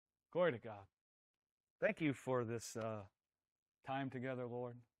Glory to God. Thank you for this time together,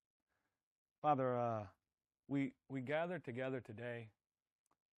 Lord. Father, we gather together today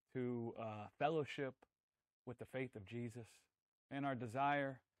to fellowship with the faith of Jesus. And our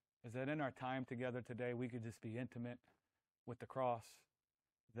desire is that in our time together today, we could just be intimate with the cross,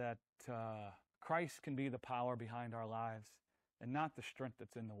 that Christ can be the power behind our lives and not the strength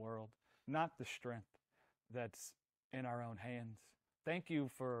that's in the world, not the strength that's in our own hands. Thank you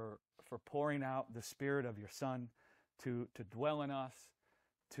for pouring out the Spirit of your Son to dwell in us,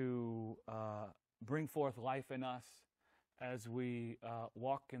 to bring forth life in us as we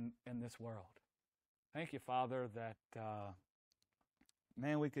walk in this world. Thank you, Father, that,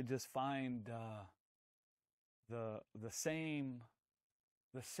 man, we could just find the same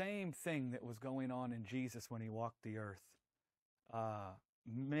thing that was going on in Jesus when he walked the earth,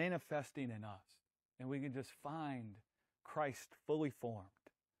 manifesting in us. And we can just find Christ fully formed,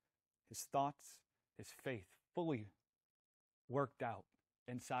 his thoughts, his faith fully worked out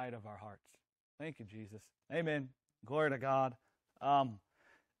inside of our hearts. Thank you, Jesus. Amen. Glory to God.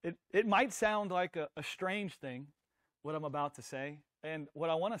 It might sound like a strange thing, what I'm about to say. And what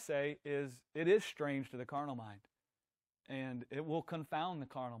I want to say is it is strange to the carnal mind. And it will confound the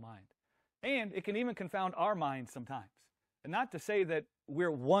carnal mind. And it can even confound our mind sometimes. And not to say that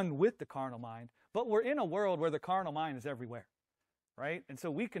we're one with the carnal mind, but we're in a world where the carnal mind is everywhere, right? And so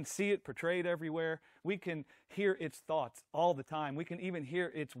we can see it portrayed everywhere. We can hear its thoughts all the time. We can even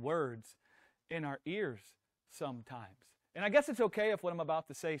hear its words in our ears sometimes. And I guess it's okay if what I'm about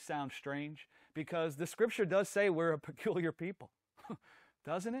to say sounds strange, because the scripture does say we're a peculiar people,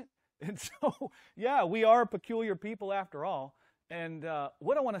 doesn't it? And so, yeah, we are a peculiar people after all. And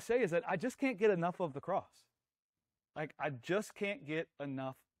what I want to say is that I just can't get enough of the cross. Like, I just can't get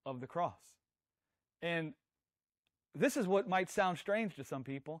enough of the cross. And this is what might sound strange to some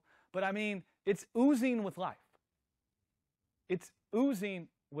people, but I mean, it's oozing with life. It's oozing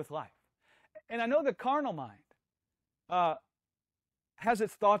with life. And I know the carnal mind has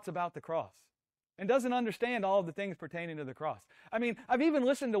its thoughts about the cross and doesn't understand all of the things pertaining to the cross. I mean, I've even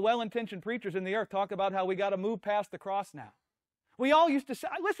listened to well-intentioned preachers in the earth talk about how we got to move past the cross now. We all used to say,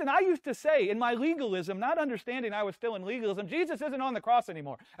 listen, I used to say in my legalism, not understanding I was still in legalism, Jesus isn't on the cross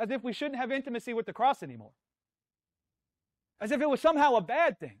anymore, as if we shouldn't have intimacy with the cross anymore. As if it was somehow a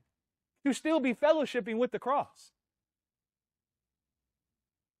bad thing to still be fellowshipping with the cross.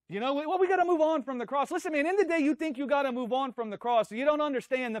 You know, well, we got to move on from the cross. Listen, man, in the day you think you got to move on from the cross, you don't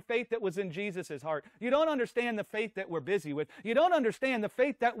understand the faith that was in Jesus' heart. You don't understand the faith that we're busy with. You don't understand the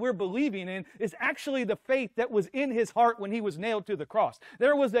faith that we're believing in is actually the faith that was in his heart when he was nailed to the cross.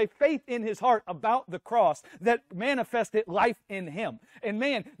 There was a faith in his heart about the cross that manifested life in him. And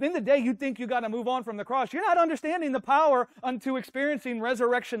man, in the day you think you got to move on from the cross, you're not understanding the power unto experiencing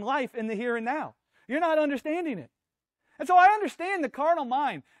resurrection life in the here and now. You're not understanding it. And so I understand the carnal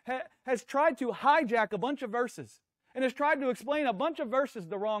mind has tried to hijack a bunch of verses and has tried to explain a bunch of verses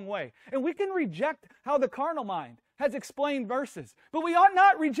the wrong way. And we can reject how the carnal mind has explained verses, but we ought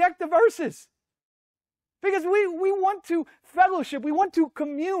not reject the verses. Because we want to fellowship, we want to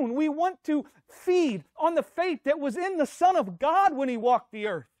commune, we want to feed on the faith that was in the Son of God when he walked the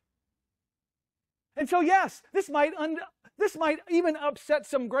earth. And so yes, this might even upset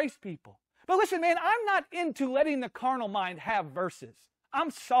some grace people. But listen, man, I'm not into letting the carnal mind have verses.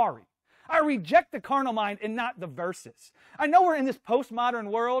 I'm sorry. I reject the carnal mind and not the verses. I know we're in this postmodern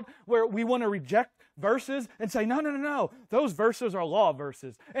world where we want to reject verses and say, no, those verses are law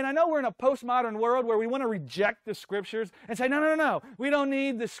verses. And I know we're in a postmodern world where we want to reject the scriptures and say, no, we don't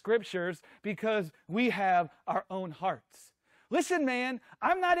need the scriptures because we have our own hearts. Listen, man,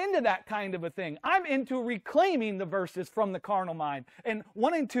 I'm not into that kind of a thing. I'm into reclaiming the verses from the carnal mind and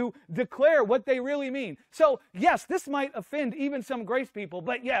wanting to declare what they really mean. So, yes, this might offend even some grace people,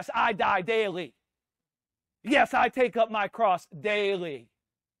 but yes, I die daily. Yes, I take up my cross daily.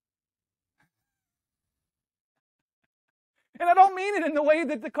 And I don't mean it in the way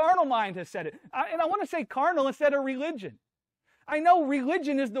that the carnal mind has said it. And I want to say carnal instead of religion. I know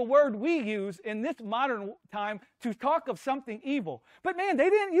religion is the word we use in this modern time to talk of something evil. But man, they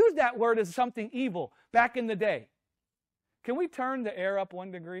didn't use that word as something evil back in the day. Can we turn the air up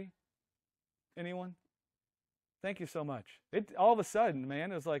 1 degree? Anyone? Thank you so much. All of a sudden,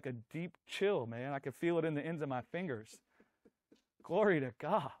 man, it was like a deep chill, man. I could feel it in the ends of my fingers. Glory to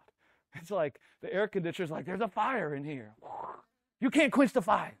God. It's like the air conditioner's like, there's a fire in here. You can't quench the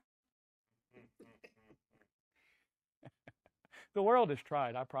fire. The world has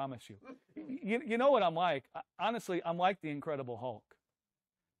tried, I promise you. You know what I'm like? Honestly, I'm like the Incredible Hulk.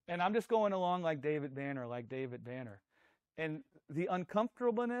 And I'm just going along like David Banner. And the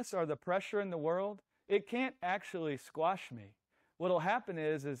uncomfortableness or the pressure in the world, it can't actually squash me. What'll happen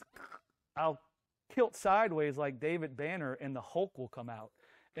is I'll tilt sideways like David Banner, and the Hulk will come out.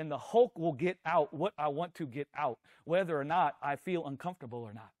 And the Hulk will get out what I want to get out, whether or not I feel uncomfortable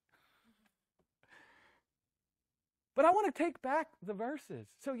or not. But I want to take back the verses.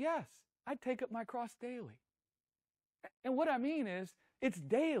 So yes, I take up my cross daily. And what I mean is, it's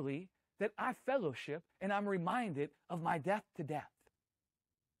daily that I fellowship and I'm reminded of my death to death.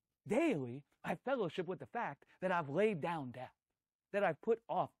 Daily, I fellowship with the fact that I've laid down death, that I've put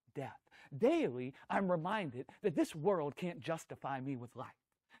off death. Daily, I'm reminded that this world can't justify me with life.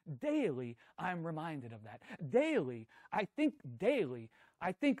 Daily, I'm reminded of that. Daily, I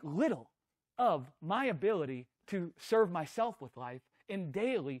think little of my ability to serve myself with life, and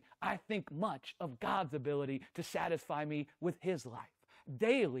daily, I think much of God's ability to satisfy me with His life.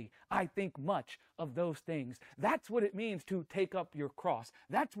 Daily, I think much of those things. That's what it means to take up your cross.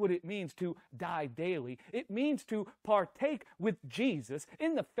 That's what it means to die daily. It means to partake with Jesus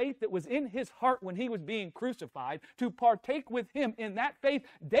in the faith that was in His heart when He was being crucified, to partake with Him in that faith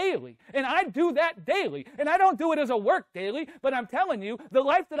daily. And I do that daily. And I don't do it as a work daily, but I'm telling you, the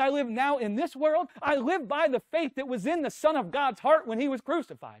life that I live now in this world, I live by the faith that was in the Son of God's heart when He was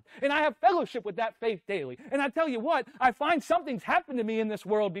crucified. And I have fellowship with that faith daily. And I tell you what, I find something's happened to me in this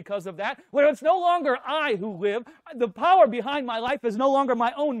world because of that, where it's no longer I who live. The power behind my life is no longer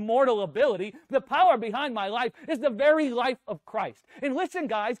my own mortal ability. The power behind my life is the very life of Christ. And listen,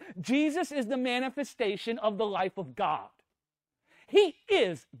 guys, Jesus is the manifestation of the life of God. He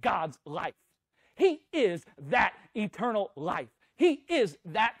is God's life. He is that eternal life. He is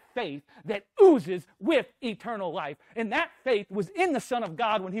that faith that oozes with eternal life. And that faith was in the Son of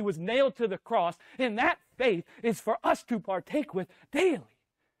God when He was nailed to the cross. And that faith is for us to partake with daily,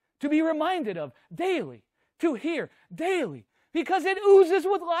 to be reminded of daily, to hear daily, because it oozes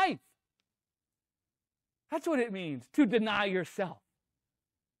with life. That's what it means to deny yourself.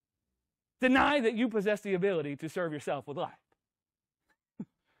 Deny that you possess the ability to serve yourself with life.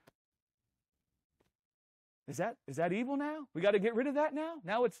 Is that evil now? We got to get rid of that now?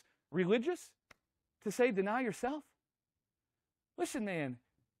 Now it's religious to say deny yourself? Listen, man,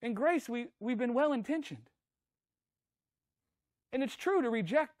 in grace we've been well-intentioned. And it's true to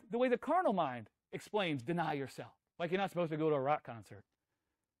reject the way the carnal mind explains deny yourself. Like you're not supposed to go to a rock concert.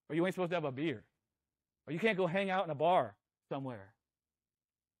 Or you ain't supposed to have a beer. Or you can't go hang out in a bar somewhere.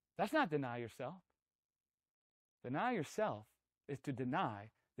 That's not deny yourself. Deny yourself is to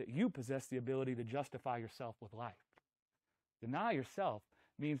deny that you possess the ability to justify yourself with life. Deny yourself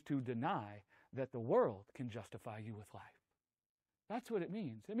means to deny that the world can justify you with life. That's what it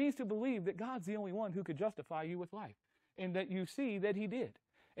means. It means to believe that God's the only one who could justify you with life, and that you see that He did.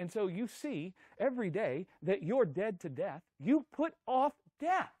 And so you see every day that you're dead to death. You put off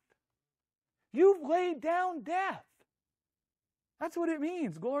death. You've laid down death. That's what it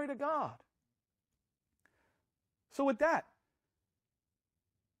means. Glory to God. So with that,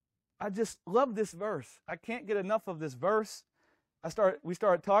 I just love this verse. I can't get enough of this verse. We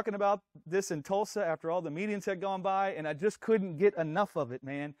started talking about this in Tulsa after all the meetings had gone by, and I just couldn't get enough of it,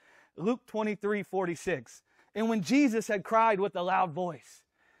 man. Luke 23:46. And when Jesus had cried with a loud voice,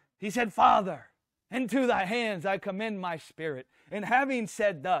 He said, Father, into Thy hands I commend my spirit. And having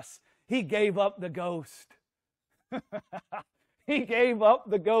said thus, He gave up the ghost. He gave up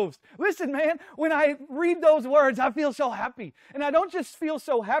the ghost. Listen, man, when I read those words, I feel so happy. And I don't just feel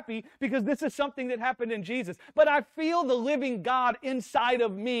so happy because this is something that happened in Jesus, but I feel the living God inside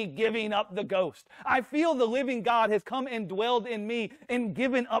of me giving up the ghost. I feel the living God has come and dwelled in me and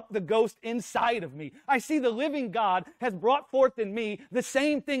given up the ghost inside of me. I see the living God has brought forth in me the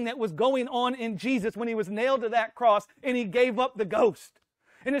same thing that was going on in Jesus when He was nailed to that cross and He gave up the ghost.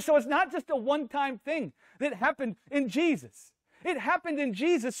 And so it's not just a one-time thing that happened in Jesus. It happened in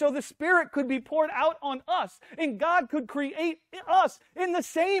Jesus so the Spirit could be poured out on us and God could create us in the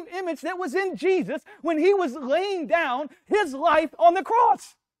same image that was in Jesus when He was laying down His life on the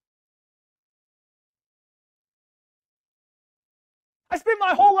cross. I spent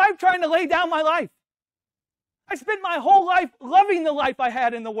my whole life trying to lay down my life. I spent my whole life loving the life I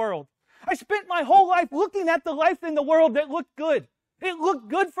had in the world. I spent my whole life looking at the life in the world that looked good. It looked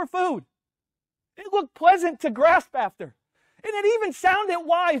good for food. It looked pleasant to grasp after. And it even sounded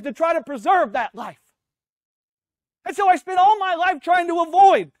wise to try to preserve that life. And so I spent all my life trying to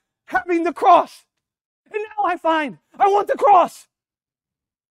avoid having the cross. And now I find I want the cross.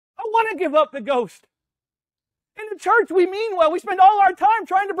 I want to give up the ghost. In the church, we mean well. We spend all our time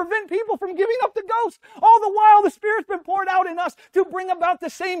trying to prevent people from giving up the ghost. All the while, the Spirit's been poured out in us to bring about the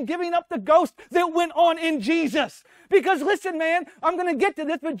same giving up the ghost that went on in Jesus. Because listen, man, I'm going to get to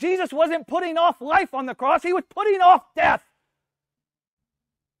this, but Jesus wasn't putting off life on the cross. He was putting off death.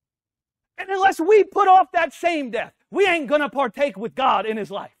 And unless we put off that same death, we ain't going to partake with God in His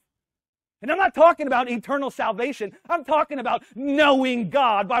life. And I'm not talking about eternal salvation. I'm talking about knowing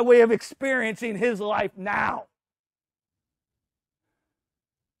God by way of experiencing His life now.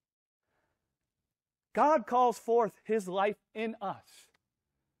 God calls forth His life in us.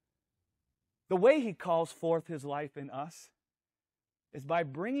 The way He calls forth His life in us is by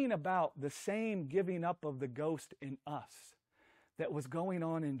bringing about the same giving up of the ghost in us that was going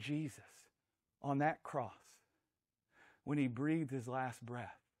on in Jesus on that cross when He breathed His last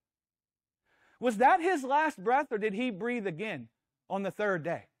breath. Was that His last breath, or did He breathe again on the third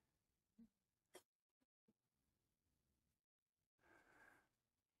day?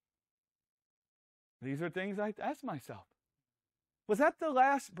 These are things I ask myself. Was that the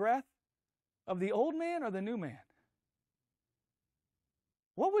last breath of the old man or the new man?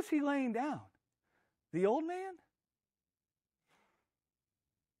 What was He laying down? The old man?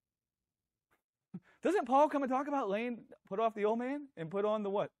 Doesn't Paul come and talk about put off the old man and put on the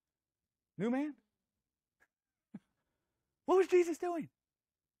what? New man? What was Jesus doing?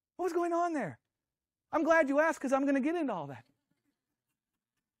 What was going on there? I'm glad you asked, because I'm going to get into all that.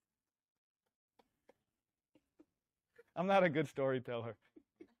 I'm not a good storyteller.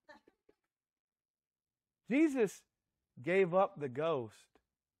 Jesus gave up the ghost.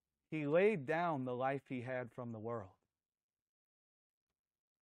 He laid down the life He had from the world.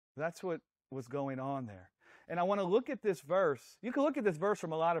 That's what was going on there. And I want to look at this verse. You can look at this verse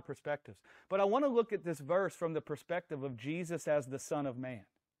from a lot of perspectives, but I want to look at this verse from the perspective of Jesus as the Son of Man.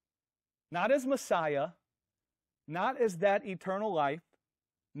 Not as Messiah, not as that eternal life,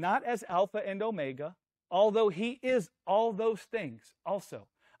 not as Alpha and Omega, although He is all those things also.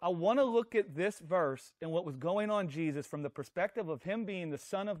 I want to look at this verse and what was going on Jesus from the perspective of Him being the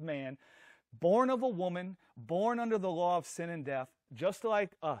Son of Man, born of a woman, born under the law of sin and death, just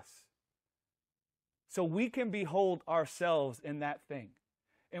like us. So we can behold ourselves in that thing.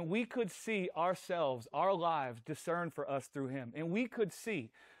 And we could see ourselves, our lives, discerned for us through Him. And we could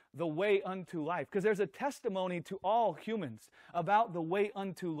see the way unto life. Because there's a testimony to all humans about the way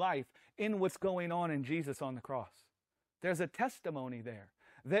unto life in what's going on in Jesus on the cross. There's a testimony there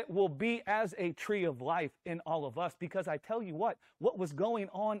that will be as a tree of life in all of us. Because I tell you what was going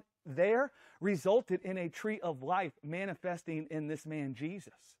on there resulted in a tree of life manifesting in this man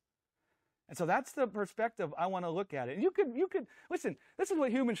Jesus. And so that's the perspective I want to look at it. You could listen, this is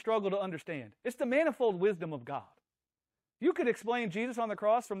what humans struggle to understand. It's the manifold wisdom of God. You could explain Jesus on the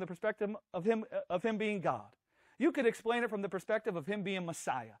cross from the perspective of him being God. You could explain it from the perspective of Him being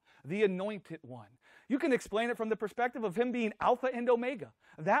Messiah, the anointed one. You can explain it from the perspective of Him being Alpha and Omega,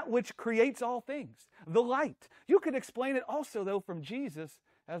 that which creates all things, the light. You could explain it also, though, from Jesus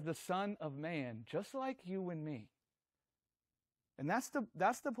as the Son of Man, just like you and me. And that's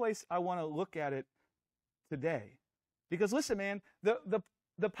the place I want to look at it today. Because listen, man,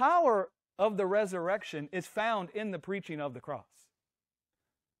 the power of the resurrection is found in the preaching of the cross.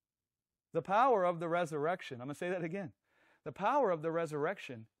 The power of the resurrection, I'm going to say that again. The power of the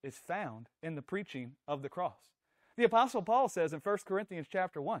resurrection is found in the preaching of the cross. The Apostle Paul says in 1 Corinthians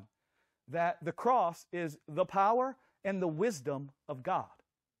chapter 1 that the cross is the power and the wisdom of God.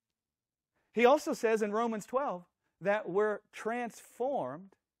 He also says in Romans 12 that we're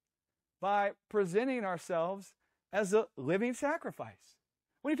transformed by presenting ourselves as a living sacrifice.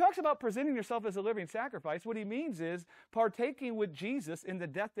 When he talks about presenting yourself as a living sacrifice, what he means is partaking with Jesus in the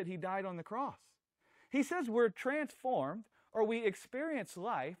death that He died on the cross. He says we're transformed, or we experience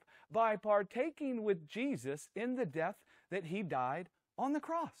life by partaking with Jesus in the death that He died on the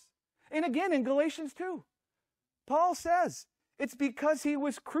cross. And again, in Galatians 2, Paul says it's because He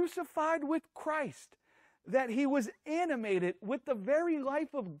was crucified with Christ that He was animated with the very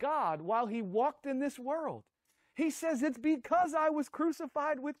life of God while He walked in this world. He says it's because I was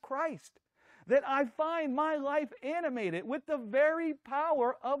crucified with Christ that I find my life animated with the very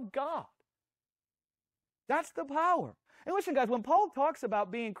power of God. That's the power. And listen, guys, when Paul talks about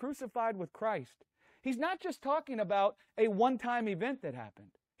being crucified with Christ, he's not just talking about a one-time event that happened.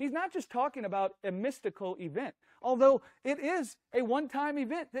 He's not just talking about a mystical event, although it is a one-time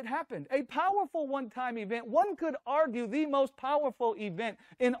event that happened, a powerful one-time event. One could argue the most powerful event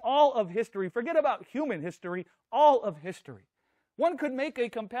in all of history. Forget about human history, all of history. One could make a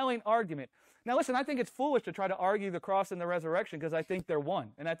compelling argument. Now listen, I think it's foolish to try to argue the cross and the resurrection because I think they're one.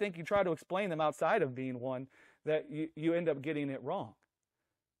 And I think you try to explain them outside of being one, that you end up getting it wrong,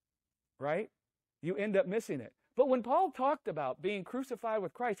 right? You end up missing it. But when Paul talked about being crucified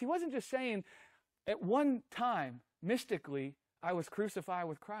with Christ, he wasn't just saying at one time, mystically, I was crucified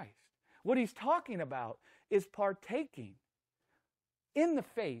with Christ. What he's talking about is partaking in the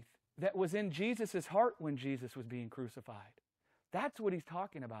faith that was in Jesus' heart when Jesus was being crucified. That's what he's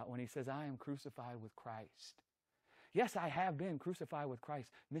talking about when he says, I am crucified with Christ. Yes, I have been crucified with Christ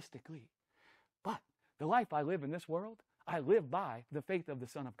mystically. But the life I live in this world, I live by the faith of the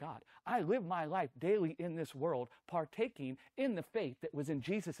Son of God. I live my life daily in this world, partaking in the faith that was in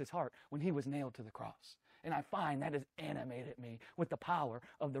Jesus' heart when he was nailed to the cross. And I find that has animated me with the power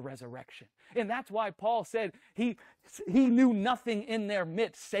of the resurrection. And that's why Paul said he knew nothing in their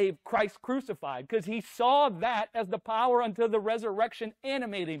midst save Christ crucified, because he saw that as the power unto the resurrection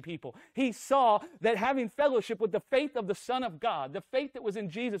animating people. He saw that having fellowship with the faith of the Son of God, the faith that was in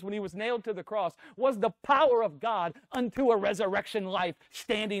Jesus when he was nailed to the cross, was the power of God unto a resurrection life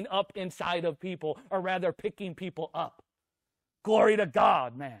standing up inside of people, or rather picking people up. Glory to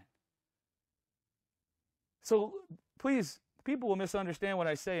God, man. So please, people will misunderstand what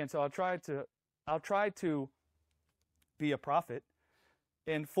I say, and so I'll try to be a prophet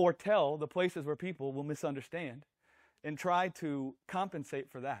and foretell the places where people will misunderstand and try to compensate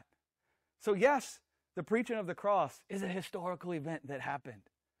for that. So yes, the preaching of the cross is a historical event that happened,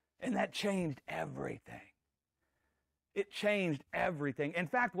 and that changed everything. It changed everything. In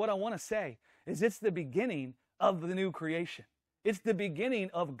fact, what I want to say is it's the beginning of the new creation. It's the beginning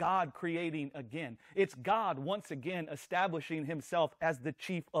of God creating again. It's God once again establishing himself as the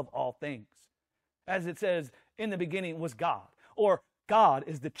chief of all things. As it says, in the beginning was God, or God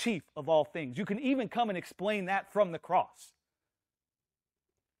is the chief of all things. You can even come and explain that from the cross.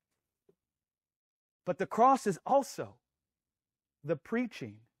 But the cross is also the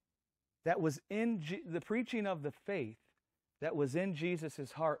preaching that was in the preaching of the faith that was in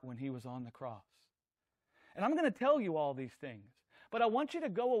Jesus' heart when he was on the cross. And I'm going to tell you all these things, but I want you to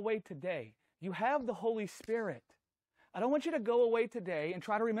go away today. You have the Holy Spirit. I don't want you to go away today and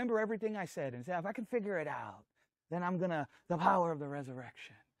try to remember everything I said and say, if I can figure it out, then I'm going to, the power of the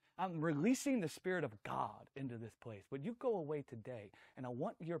resurrection. I'm releasing the Spirit of God into this place. But you go away today, and I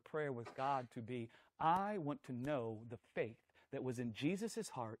want your prayer with God to be, I want to know the faith that was in Jesus'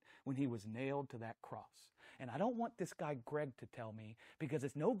 heart when he was nailed to that cross. And I don't want this guy Greg to tell me, because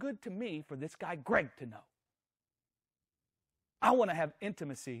it's no good to me for this guy Greg to know. I want to have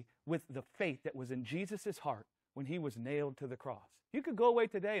intimacy with the faith that was in Jesus' heart when he was nailed to the cross. You could go away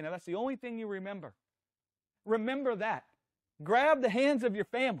today, and that's the only thing you remember. Remember that. Grab the hands of your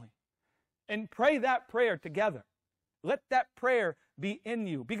family and pray that prayer together. Let that prayer be in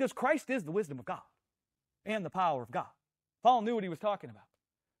you, because Christ is the wisdom of God and the power of God. Paul knew what he was talking about,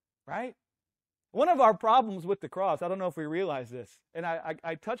 right? One of our problems with the cross, I don't know if we realize this, and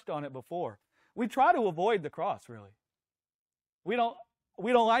I touched on it before. We try to avoid the cross, really. We don't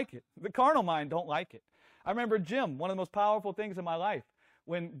like it. The carnal mind don't like it. I remember Jim, one of the most powerful things in my life,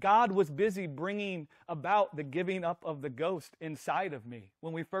 when God was busy bringing about the giving up of the ghost inside of me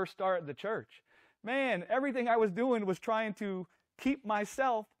when we first started the church. Man, everything I was doing was trying to keep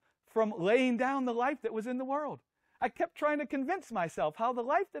myself from laying down the life that was in the world. I kept trying to convince myself how the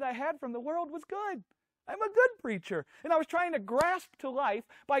life that I had from the world was good. I'm a good preacher. And I was trying to grasp to life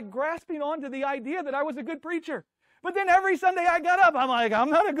by grasping onto the idea that I was a good preacher. But then every Sunday I got up, I'm like,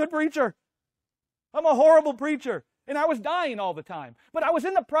 I'm not a good preacher. I'm a horrible preacher. And I was dying all the time. But I was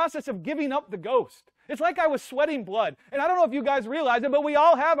in the process of giving up the ghost. It's like I was sweating blood. And I don't know if you guys realize it, but we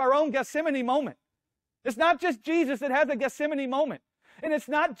all have our own Gethsemane moment. It's not just Jesus that has a Gethsemane moment. And it's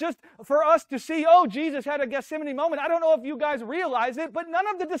not just for us to see, oh, Jesus had a Gethsemane moment. I don't know if you guys realize it, but none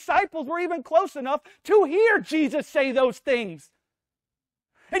of the disciples were even close enough to hear Jesus say those things.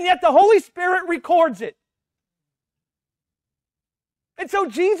 And yet the Holy Spirit records it. And so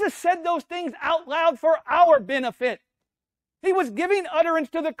Jesus said those things out loud for our benefit. He was giving utterance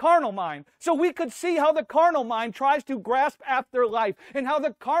to the carnal mind so we could see how the carnal mind tries to grasp after life and how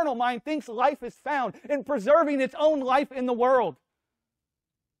the carnal mind thinks life is found in preserving its own life in the world.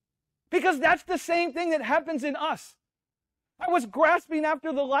 Because that's the same thing that happens in us. I was grasping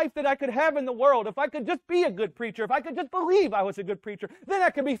after the life that I could have in the world. If I could just be a good preacher, if I could just believe I was a good preacher, then I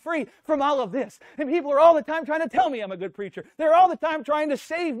could be free from all of this. And people are all the time trying to tell me I'm a good preacher. They're all the time trying to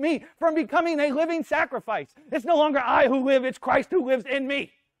save me from becoming a living sacrifice. It's no longer I who live, it's Christ who lives in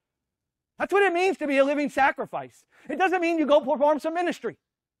me. That's what it means to be a living sacrifice. It doesn't mean you go perform some ministry.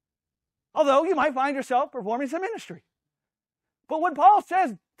 Although you might find yourself performing some ministry. But when Paul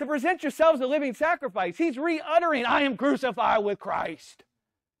says to present yourselves a living sacrifice, he's re-uttering, I am crucified with Christ.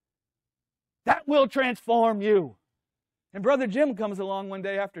 That will transform you. And Brother Jim comes along one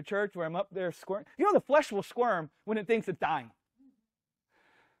day after church where I'm up there squirming. You know, the flesh will squirm when it thinks it's dying.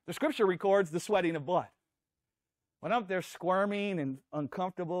 The scripture records the sweating of blood. When I'm up there squirming and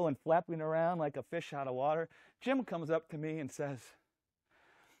uncomfortable and flapping around like a fish out of water, Jim comes up to me and says,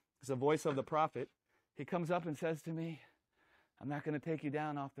 it's the voice of the prophet, he comes up and says to me, I'm not going to take you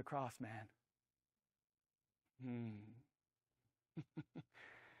down off the cross, man.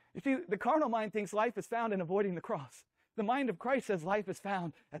 You see, the carnal mind thinks life is found in avoiding the cross. The mind of Christ says life is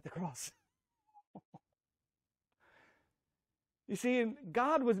found at the cross. You see,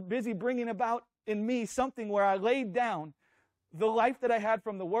 God was busy bringing about in me something where I laid down the life that I had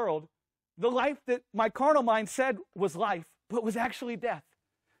from the world, the life that my carnal mind said was life, but was actually death.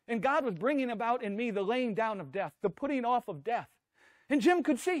 And God was bringing about in me the laying down of death, the putting off of death. And Jim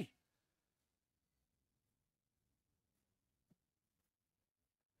could see.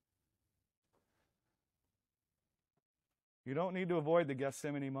 You don't need to avoid the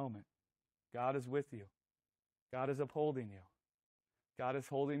Gethsemane moment. God is with you. God is upholding you. God is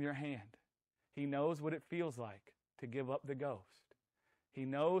holding your hand. He knows what it feels like to give up the ghost. He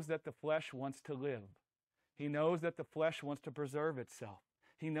knows that the flesh wants to live. He knows that the flesh wants to preserve itself.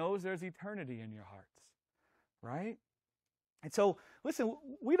 He knows there's eternity in your hearts, right? And so, listen,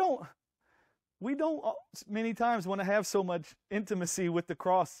 we don't many times want to have so much intimacy with the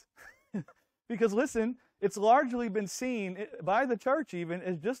cross. Because, listen, it's largely been seen by the church even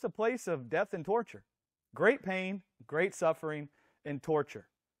as just a place of death and torture. Great pain, great suffering, and torture.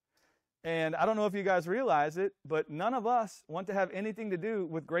 And I don't know if you guys realize it, but none of us want to have anything to do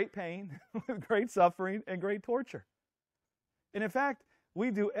with great pain, with great suffering, and great torture. And in fact,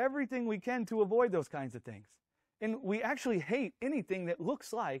 we do everything we can to avoid those kinds of things. And we actually hate anything that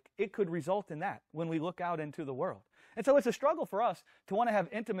looks like it could result in that when we look out into the world. And so it's a struggle for us to want to have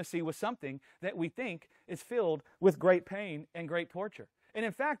intimacy with something that we think is filled with great pain and great torture. And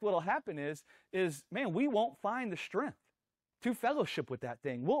in fact, what will happen is, man, we won't find the strength to fellowship with that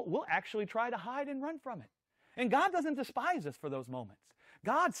thing. We'll actually try to hide and run from it. And God doesn't despise us for those moments.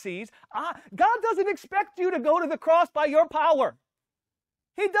 God sees, God doesn't expect you to go to the cross by your power.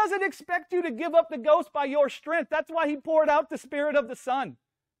 He doesn't expect you to give up the ghost by your strength. That's why He poured out the Spirit of the Son.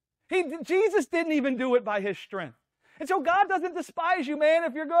 Jesus didn't even do it by His strength. And so God doesn't despise you, man,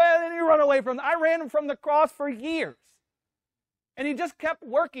 if you're going and you run away from it. I ran from the cross for years. And He just kept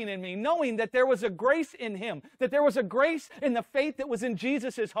working in me, knowing that there was a grace in Him, that there was a grace in the faith that was in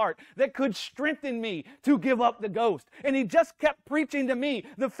Jesus' heart that could strengthen me to give up the ghost. And He just kept preaching to me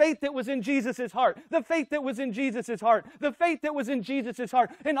the faith that was in Jesus' heart, the faith that was in Jesus' heart, the faith that was in Jesus' heart.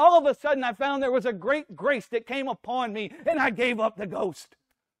 And all of a sudden I found there was a great grace that came upon me, and I gave up the ghost.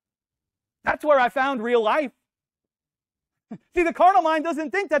 That's where I found real life. See, the carnal mind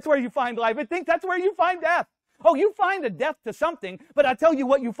doesn't think that's where you find life. It thinks that's where you find death. Oh, you find a death to something, but I tell you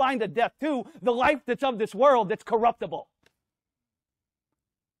what you find a death to, the life that's of this world that's corruptible.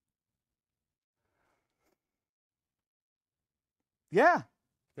 Yeah,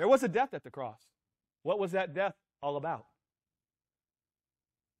 there was a death at the cross. What was that death all about?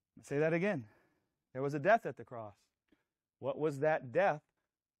 I'll say that again. There was a death at the cross. What was that death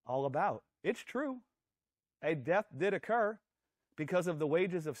all about? It's true. A death did occur because of the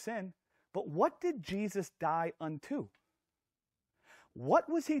wages of sin. But what did Jesus die unto? What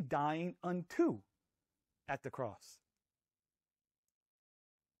was He dying unto at the cross?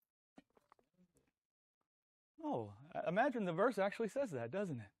 Oh, imagine the verse actually says that,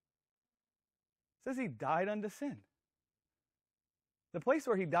 doesn't it? It says He died unto sin. The place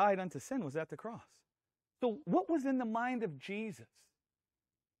where He died unto sin was at the cross. So what was in the mind of Jesus?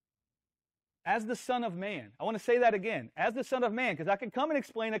 As the Son of Man. I want to say that again. As the Son of Man, because I can come and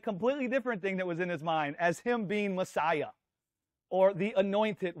explain a completely different thing that was in His mind as Him being Messiah, or the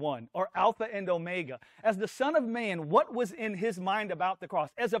Anointed One, or Alpha and Omega. As the Son of Man, what was in His mind about the cross?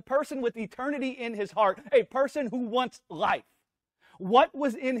 As a person with eternity in His heart, a person who wants life. What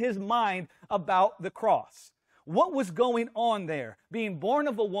was in His mind about the cross? What was going on there? Being born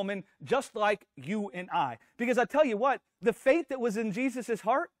of a woman just like you and I. Because I tell you what, the faith that was in Jesus'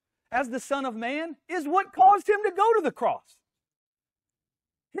 heart as the Son of Man is what caused Him to go to the cross.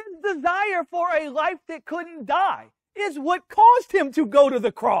 His desire for a life that couldn't die is what caused Him to go to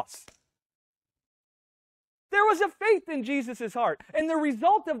the cross. There was a faith in Jesus' heart, and the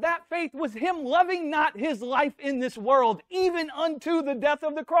result of that faith was Him loving not His life in this world, even unto the death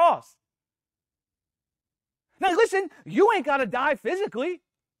of the cross. Now listen, you ain't got to die physically,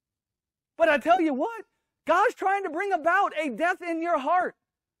 but I tell you what, God's trying to bring about a death in your heart.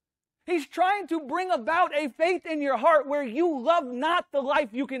 He's trying to bring about a faith in your heart where you love not the life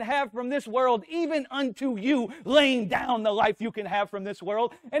you can have from this world, even unto you, laying down the life you can have from this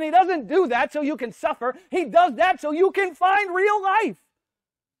world. And he doesn't do that so you can suffer. He does that so you can find real life.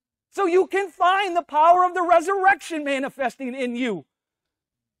 So you can find the power of the resurrection manifesting in you.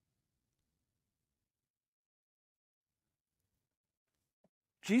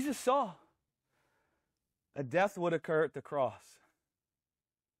 Jesus saw a death would occur at the cross.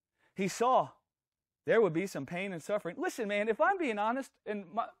 He saw there would be some pain and suffering. Listen, man, if I'm being honest, and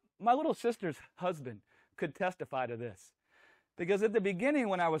my little sister's husband could testify to this, because at the beginning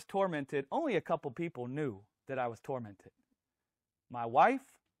when I was tormented, only a couple people knew that I was tormented. My wife,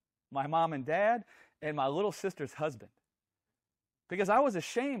 my mom and dad, and my little sister's husband. Because I was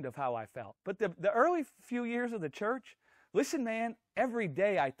ashamed of how I felt. But the early few years of the church, listen, man, every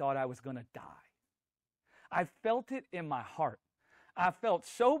day I thought I was going to die. I felt it in my heart. I felt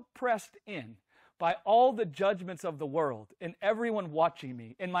so pressed in by all the judgments of the world and everyone watching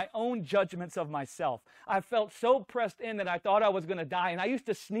me and my own judgments of myself. I felt so pressed in that I thought I was going to die. And I used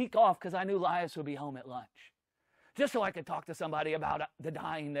to sneak off because I knew Elias would be home at lunch, just so I could talk to somebody about the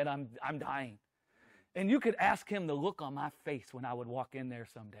dying, that I'm dying. And you could ask him the look on my face when I would walk in there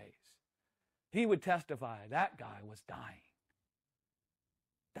some days. He would testify, that guy was dying.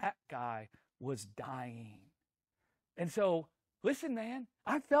 That guy was dying. And so, listen, man,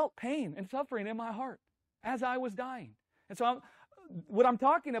 I felt pain and suffering in my heart as I was dying. And so what I'm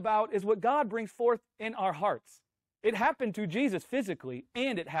talking about is what God brings forth in our hearts. It happened to Jesus physically,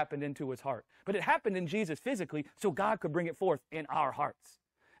 and it happened into his heart. But it happened in Jesus physically so God could bring it forth in our hearts.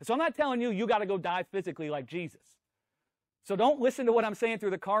 And so I'm not telling you got to go die physically like Jesus. So don't listen to what I'm saying through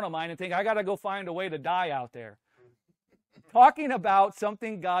the carnal mind and think, I got to go find a way to die out there. Talking about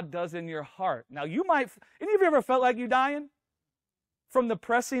something God does in your heart. Now, any of you ever felt like you're dying? From the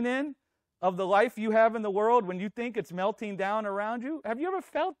pressing in of the life you have in the world when you think it's melting down around you? Have you ever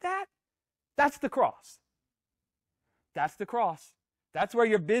felt that? That's the cross. That's the cross. That's where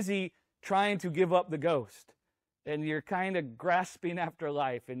you're busy trying to give up the ghost. And you're kind of grasping after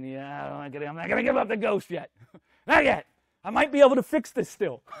life. And I'm not going to give up the ghost yet. Not yet. I might be able to fix this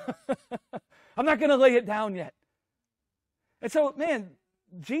still. I'm not going to lay it down yet. And so, man,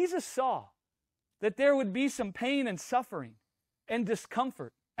 Jesus saw that there would be some pain and suffering and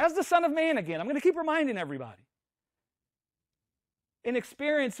discomfort as the Son of Man again. I'm going to keep reminding everybody. In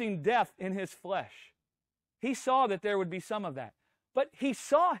experiencing death in his flesh, he saw that there would be some of that. But he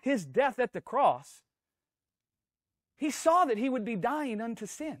saw his death at the cross. He saw that he would be dying unto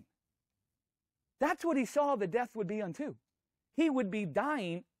sin. That's what he saw the death would be unto. He would be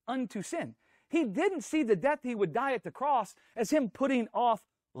dying unto sin. He didn't see the death he would die at the cross as him putting off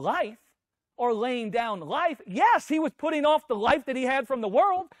life or laying down life. Yes, he was putting off the life that he had from the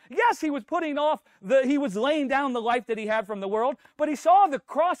world. Yes, he was he was laying down the life that he had from the world. But he saw the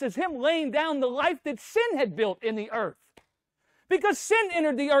cross as him laying down the life that sin had built in the earth. Because sin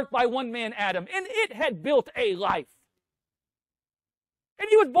entered the earth by one man, Adam, and it had built a life. And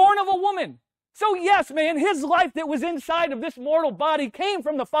he was born of a woman. So yes, man, his life that was inside of this mortal body came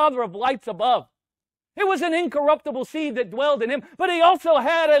from the Father of lights above. It was an incorruptible seed that dwelled in him, but he also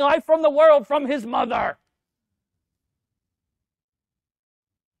had a life from the world from his mother.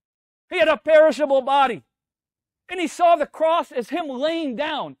 He had a perishable body. And he saw the cross as him laying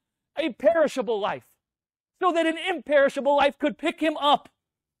down a perishable life so that an imperishable life could pick him up.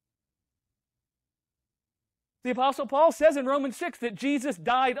 The Apostle Paul says in Romans 6 that Jesus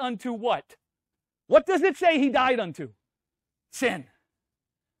died unto what? What does it say he died unto? Sin.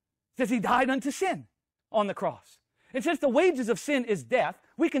 It says he died unto sin on the cross. And since the wages of sin is death,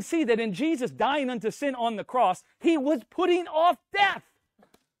 we can see that in Jesus dying unto sin on the cross, he was putting off death.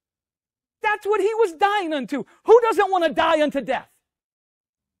 That's what he was dying unto. Who doesn't want to die unto death?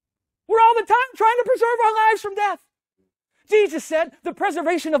 We're all the time trying to preserve our lives from death. Jesus said, the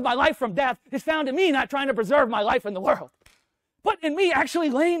preservation of my life from death is found in me not trying to preserve my life in the world, but in me actually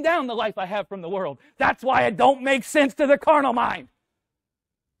laying down the life I have from the world. That's why it don't make sense to the carnal mind.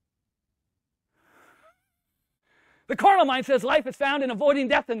 The carnal mind says life is found in avoiding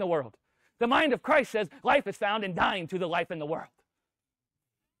death in the world. The mind of Christ says life is found in dying to the life in the world.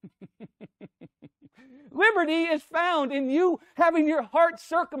 Liberty is found in you having your heart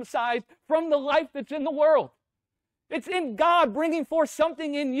circumcised from the life that's in the world. It's in God bringing forth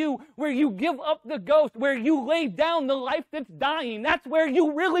something in you where you give up the ghost, where you lay down the life that's dying. That's where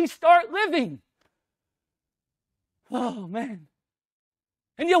you really start living. Oh, man.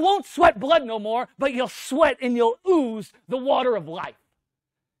 And you won't sweat blood no more, but you'll sweat and you'll ooze the water of life.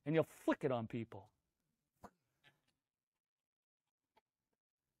 And you'll flick it on people.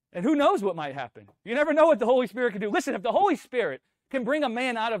 And who knows what might happen? You never know what the Holy Spirit can do. Listen, if the Holy Spirit can bring a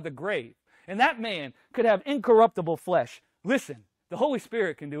man out of the grave, and that man could have incorruptible flesh, listen, the Holy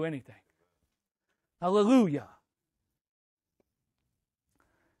Spirit can do anything. Hallelujah.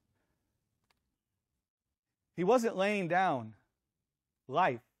 He wasn't laying down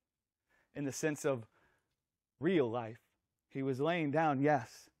life in the sense of real life. He was laying down,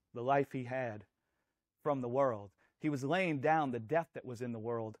 yes, the life he had from the world. He was laying down the death that was in the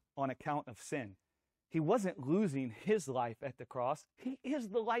world on account of sin. He wasn't losing his life at the cross. He is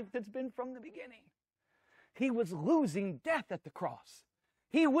the life that's been from the beginning. He was losing death at the cross.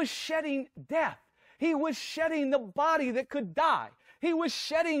 He was shedding death. He was shedding the body that could die. He was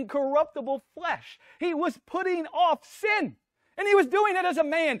shedding corruptible flesh. He was putting off sin. And he was doing it as a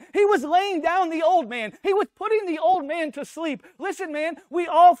man. He was laying down the old man. He was putting the old man to sleep. Listen, man, we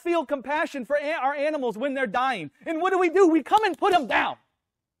all feel compassion for our animals when they're dying. And what do? We come and put them down.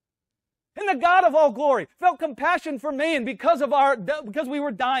 And the God of all glory felt compassion for man because we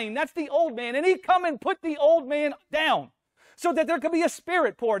were dying. That's the old man. And he come and put the old man down so that there could be a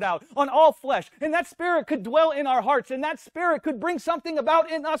spirit poured out on all flesh. And that spirit could dwell in our hearts. And that spirit could bring something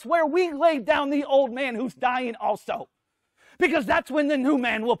about in us where we lay down the old man who's dying also. Because that's when the new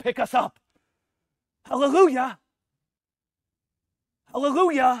man will pick us up. Hallelujah.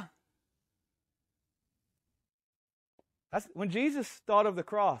 Hallelujah. That's when Jesus thought of the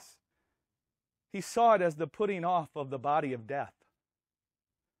cross. He saw it as the putting off of the body of death.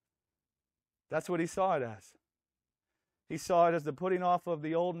 That's what he saw it as. He saw it as the putting off of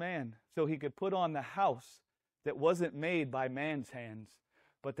the old man so he could put on the house that wasn't made by man's hands,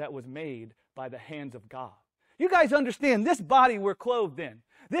 but that was made by the hands of God. You guys understand, this body we're clothed in,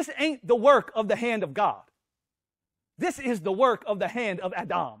 this ain't the work of the hand of God. This is the work of the hand of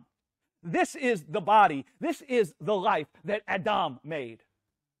Adam. This is the body, this is the life that Adam made.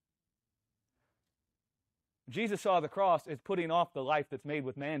 Jesus saw the cross as putting off the life that's made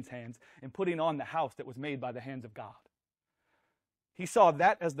with man's hands and putting on the house that was made by the hands of God. He saw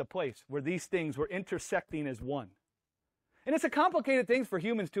that as the place where these things were intersecting as one. And it's a complicated thing for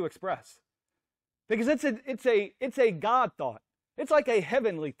humans to express. Because it's a God thought. It's like a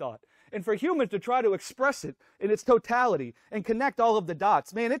heavenly thought. And for humans to try to express it in its totality and connect all of the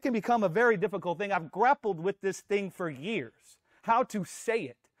dots, man, it can become a very difficult thing. I've grappled with this thing for years, how to say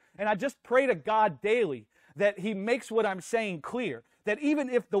it. And I just pray to God daily that he makes what I'm saying clear. That even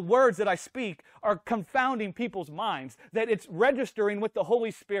if the words that I speak are confounding people's minds, that it's registering with the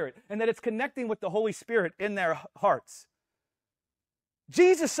Holy Spirit and that it's connecting with the Holy Spirit in their hearts.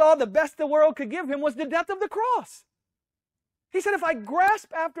 Jesus saw the best the world could give him was the death of the cross. He said, if I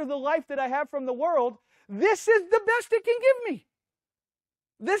grasp after the life that I have from the world, this is the best it can give me.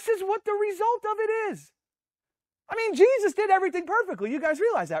 This is what the result of it is. I mean, Jesus did everything perfectly. You guys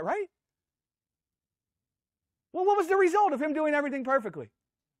realize that, right? Well, what was the result of him doing everything perfectly?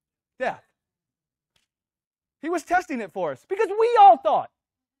 Death. He was testing it for us because we all thought,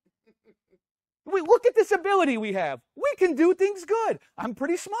 we look at this ability we have. We can do things good. I'm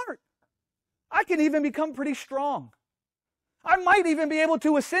pretty smart. I can even become pretty strong. I might even be able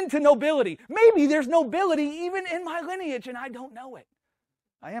to ascend to nobility. Maybe there's nobility even in my lineage and I don't know it.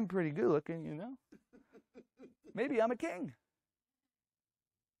 I am pretty good looking, you know. Maybe I'm a king.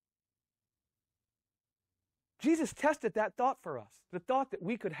 Jesus tested that thought for us, the thought that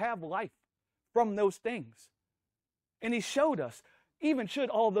we could have life from those things. And he showed us, even should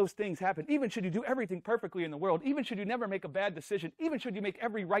all those things happen, even should you do everything perfectly in the world, even should you never make a bad decision, even should you make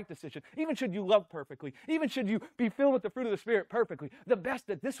every right decision, even should you love perfectly, even should you be filled with the fruit of the Spirit perfectly, the best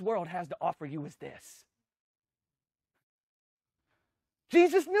that this world has to offer you is this.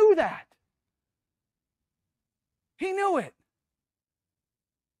 Jesus knew that. He knew it.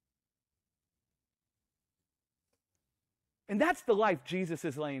 And that's the life Jesus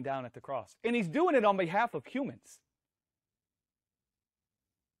is laying down at the cross. And he's doing it on behalf of humans.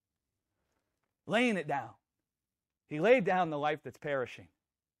 Laying it down. He laid down the life that's perishing.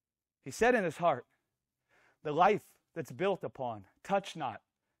 He said in his heart, the life that's built upon, touch not,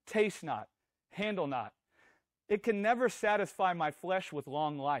 taste not, handle not. It can never satisfy my flesh with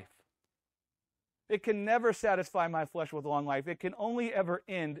long life. It can never satisfy my flesh with long life. It can only ever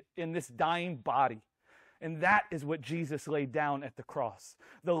end in this dying body. And that is what Jesus laid down at the cross.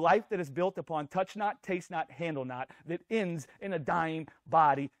 The life that is built upon touch not, taste not, handle not, that ends in a dying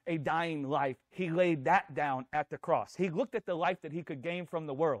body, a dying life. He laid that down at the cross. He looked at the life that he could gain from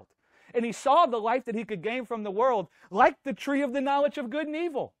the world. And he saw the life that he could gain from the world like the tree of the knowledge of good and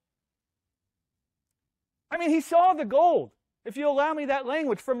evil. I mean, he saw the gold. If you allow me that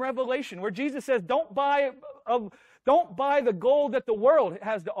language from Revelation, where Jesus says, don't buy of Don't buy the gold that the world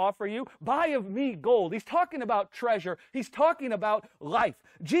has to offer you. Buy of me gold. He's talking about treasure. He's talking about life.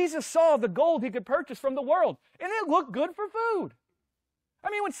 Jesus saw the gold he could purchase from the world, and it looked good for food. I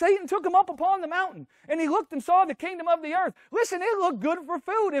mean, when Satan took him up upon the mountain and he looked and saw the kingdom of the earth, listen, it looked good for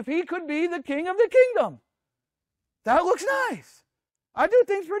food if he could be the king of the kingdom. That looks nice. I do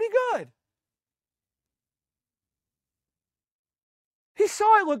things pretty good. He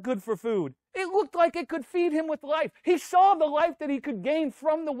saw it look good for food. It looked like it could feed him with life. He saw the life that he could gain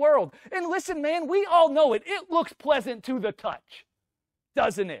from the world. And listen, man, we all know it. It looks pleasant to the touch,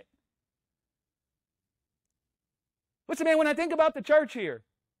 doesn't it? Listen, man, when I think about the church here,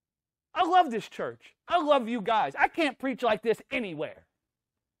 I love this church. I love you guys. I can't preach like this anywhere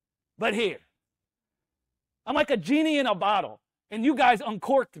but here. I'm like a genie in a bottle, and you guys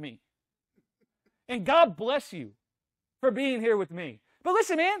uncorked me. And God bless you for being here with me. But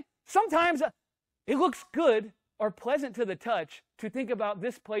listen, man, sometimes it looks good or pleasant to the touch to think about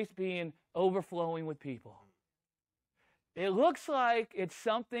this place being overflowing with people. It looks like it's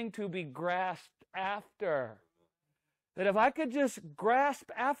something to be grasped after. That if I could just grasp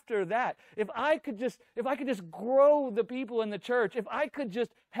after that, if I could just grow the people in the church, if I could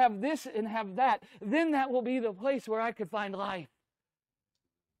just have this and have that, then that will be the place where I could find life.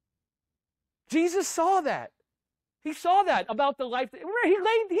 Jesus saw that. He saw that about the life. He's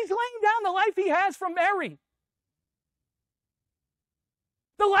laying down the life he has from Mary.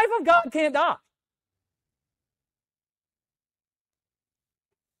 The life of God can't die.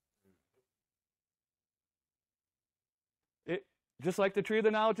 Just like the tree of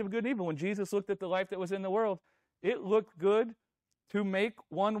the knowledge of good and evil, when Jesus looked at the life that was in the world, it looked good to make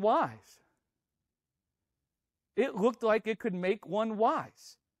one wise. It looked like it could make one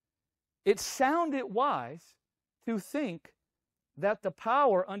wise. It sounded wise to think that the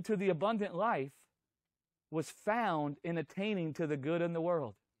power unto the abundant life was found in attaining to the good in the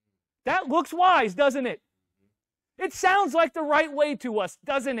world. That looks wise, doesn't it? It sounds like the right way to us,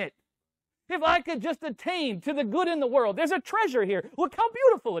 doesn't it? If I could just attain to the good in the world, there's a treasure here. Look how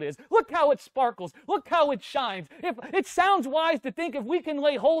beautiful it is. Look how it sparkles. Look how it shines. If it sounds wise to think if we can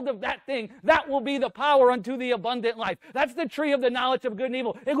lay hold of that thing, that will be the power unto the abundant life. That's the tree of the knowledge of good and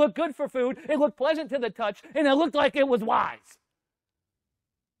evil. It looked good for food. It looked pleasant to the touch, and it looked like it was wise.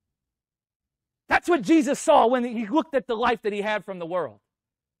 That's what Jesus saw when he looked at the life that he had from the world.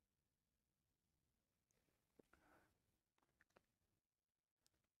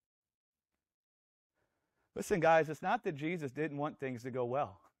 Listen, guys, it's not that Jesus didn't want things to go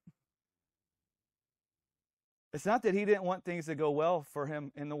well. It's not that he didn't want things to go well for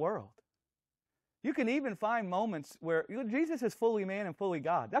him in the world. You can even find moments where Jesus is fully man and fully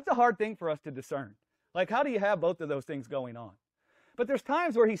God. That's a hard thing for us to discern. Like, how do you have both of those things going on? But there's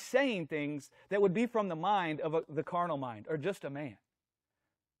times where he's saying things that would be from the mind of the carnal mind or just a man.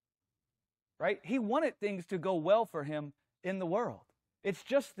 Right? He wanted things to go well for him in the world. It's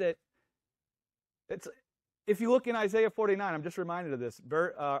just that if you look in Isaiah 49, I'm just reminded of this.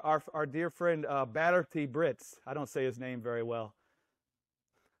 Our dear friend Bertie Britz, I don't say his name very well.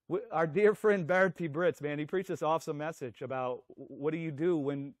 Our dear friend Bertie Britz, man, he preached this awesome message about what do you do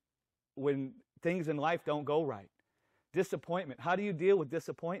when things in life don't go right. Disappointment. How do you deal with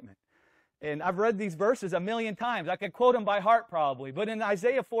disappointment? And I've read these verses a million times. I could quote them by heart probably. But in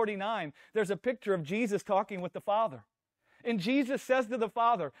Isaiah 49, there's a picture of Jesus talking with the Father. And Jesus says to the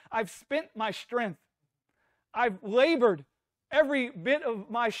Father, I've spent my strength. I've labored every bit of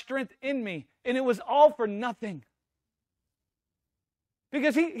my strength in me, and it was all for nothing.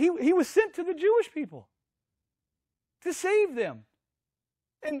 Because he was sent to the Jewish people to save them.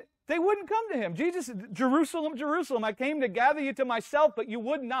 And they wouldn't come to him. Jesus said, Jerusalem, Jerusalem, I came to gather you to myself, but you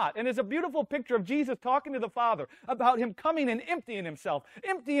would not. And it's a beautiful picture of Jesus talking to the Father about him coming and emptying himself,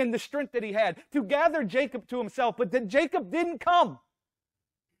 emptying the strength that he had to gather Jacob to himself, but that Jacob didn't come.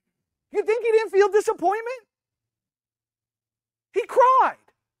 You think he didn't feel disappointment? He cried.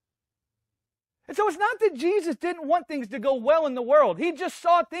 And so it's not that Jesus didn't want things to go well in the world. He just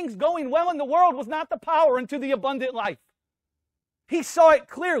saw things going well in the world was not the power into the abundant life. He saw it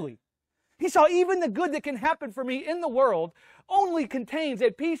clearly. He saw even the good that can happen for me in the world only contains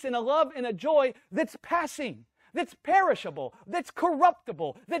a peace and a love and a joy that's passing, that's perishable, that's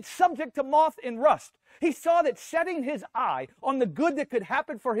corruptible, that's subject to moth and rust. He saw that setting his eye on the good that could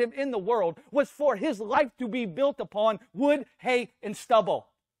happen for him in the world was for his life to be built upon wood, hay, and stubble.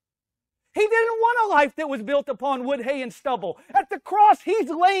 He didn't want a life that was built upon wood, hay, and stubble. At the cross, he's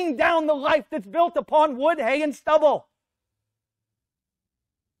laying down the life that's built upon wood, hay, and stubble.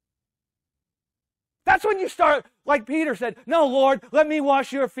 That's when you start, like Peter said, no, Lord, let me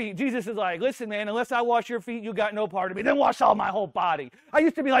wash your feet. Jesus is like, listen, man, unless I wash your feet, you got no part of me. Then wash all my whole body. I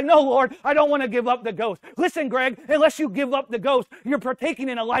used to be like, no, Lord, I don't want to give up the ghost. Listen, Greg, unless you give up the ghost, you're partaking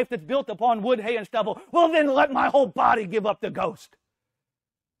in a life that's built upon wood, hay, and stubble. Well, then let my whole body give up the ghost.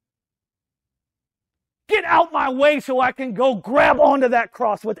 Get out my way so I can go grab onto that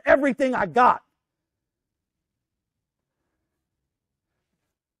cross with everything I got.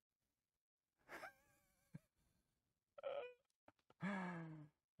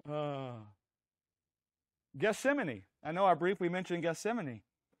 Gethsemane. I know I briefly mentioned Gethsemane.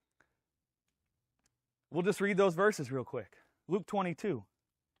 We'll just read those verses real quick. Luke 22.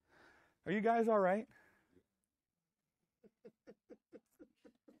 Are you guys all right?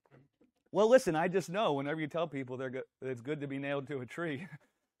 Well, listen, I just know whenever you tell people it's good to be nailed to a tree.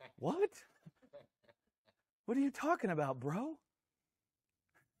 What? What are you talking about, bro?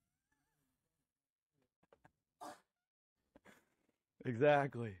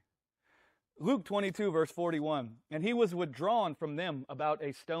 Exactly. Luke 22, verse 41. And he was withdrawn from them about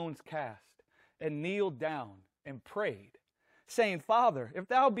a stone's cast, and kneeled down and prayed, saying, Father, if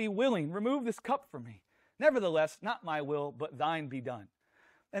thou be willing, remove this cup from me. Nevertheless, not my will, but thine be done.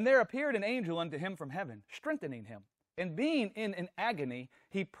 And there appeared an angel unto him from heaven, strengthening him. And being in an agony,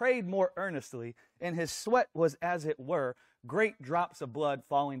 he prayed more earnestly, and his sweat was as it were great drops of blood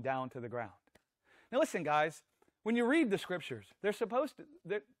falling down to the ground. Now listen, guys, when you read the scriptures, the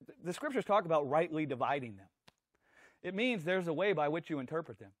scriptures talk about rightly dividing them. It means there's a way by which you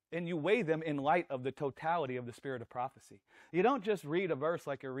interpret them, and you weigh them in light of the totality of the spirit of prophecy. You don't just read a verse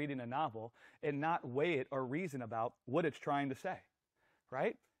like you're reading a novel and not weigh it or reason about what it's trying to say,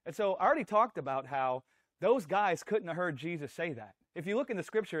 right? And so I already talked about how those guys couldn't have heard Jesus say that. If you look in the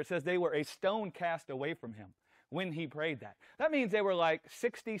scripture, it says they were a stone cast away from him when he prayed that. That means they were like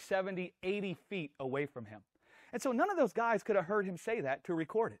 60, 70, 80 feet away from him. And so none of those guys could have heard him say that to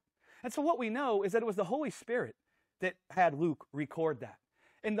record it. And so what we know is that it was the Holy Spirit that had Luke record that.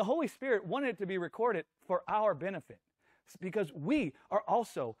 And the Holy Spirit wanted it to be recorded for our benefit, because we are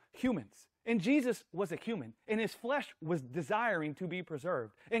also humans. And Jesus was a human, and his flesh was desiring to be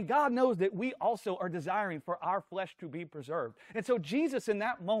preserved. And God knows that we also are desiring for our flesh to be preserved. And so Jesus in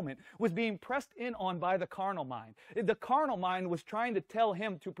that moment was being pressed in on by the carnal mind. The carnal mind was trying to tell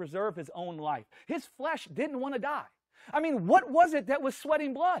him to preserve his own life. His flesh didn't want to die. I mean, what was it that was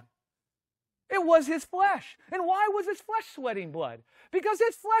sweating blood? It was his flesh. And why was his flesh sweating blood? Because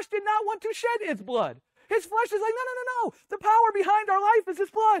his flesh did not want to shed its blood. His flesh is like, no. The power behind our life is his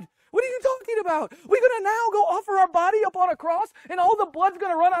blood. What are you talking about? We're going to now go offer our body up on a cross, and all the blood's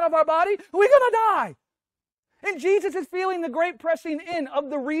going to run out of our body? We're going to die. And Jesus is feeling the great pressing in of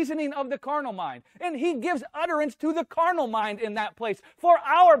the reasoning of the carnal mind. And he gives utterance to the carnal mind in that place for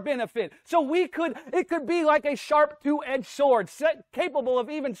our benefit. So it could be like a sharp two-edged sword, capable of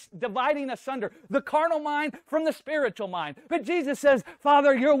even dividing asunder the carnal mind from the spiritual mind. But Jesus says,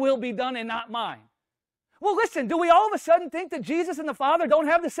 Father, your will be done and not mine. Well, listen, do we all of a sudden think that Jesus and the Father don't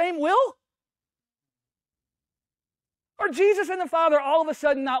have the same will? Or Jesus and the Father all of a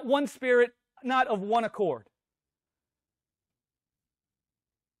sudden not one spirit, not of one accord?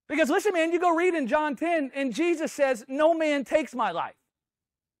 Because listen, man, you go read in John 10, and Jesus says, no man takes my life.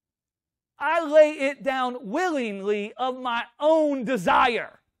 I lay it down willingly of my own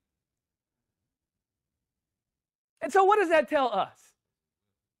desire. And so what does that tell us?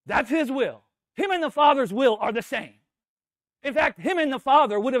 That's his will. Him and the Father's will are the same. In fact, him and the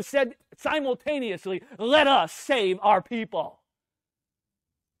Father would have said simultaneously, let us save our people.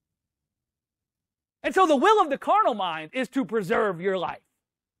 And so the will of the carnal mind is to preserve your life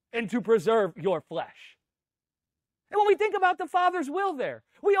and to preserve your flesh. And when we think about the Father's will there,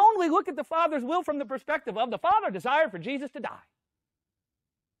 we only look at the Father's will from the perspective of the Father desired for Jesus to die.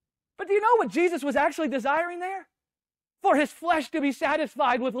 But do you know what Jesus was actually desiring there? For his flesh to be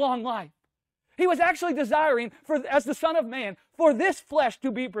satisfied with long life. He was actually desiring, as the Son of Man, for this flesh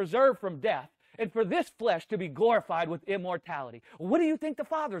to be preserved from death and for this flesh to be glorified with immortality. What do you think the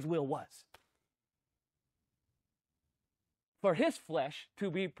Father's will was? For his flesh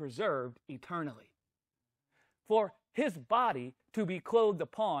to be preserved eternally. For his body to be clothed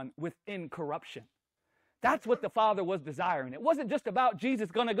upon with incorruption. That's what the Father was desiring. It wasn't just about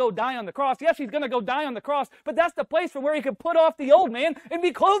Jesus going to go die on the cross. Yes, he's going to go die on the cross, but that's the place from where he could put off the old man and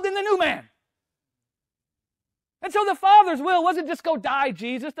be clothed in the new man. And so the Father's will wasn't just go die,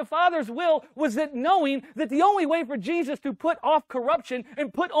 Jesus. The Father's will was that knowing that the only way for Jesus to put off corruption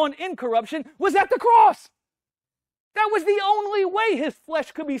and put on incorruption was at the cross. That was the only way his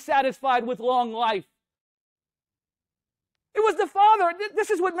flesh could be satisfied with long life. It was the Father.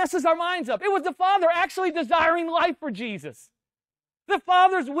 This is what messes our minds up. It was the Father actually desiring life for Jesus. The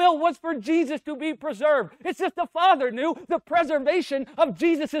Father's will was for Jesus to be preserved. It's just the Father knew the preservation of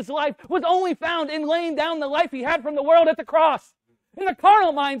Jesus' life was only found in laying down the life he had from the world at the cross. And the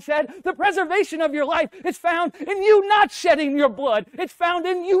carnal mind said, the preservation of your life is found in you not shedding your blood. It's found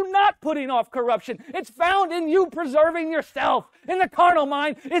in you not putting off corruption. It's found in you preserving yourself. And the carnal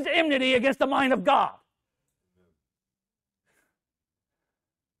mind is enmity against the mind of God.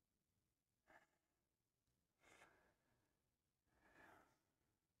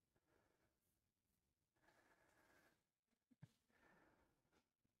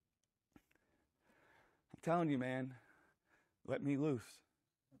 I'm telling you, man, let me loose.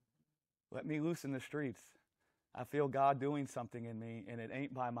 Let me loose in the streets. I feel God doing something in me, and it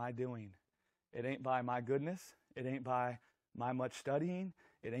ain't by my doing. It ain't by my goodness. It ain't by my much studying.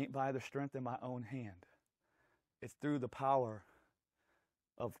 It ain't by the strength in my own hand. It's through the power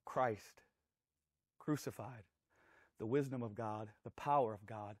of Christ crucified, the wisdom of God, the power of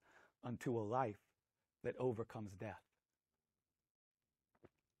God unto a life that overcomes death.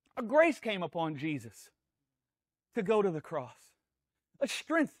 A grace came upon Jesus to go to the cross. A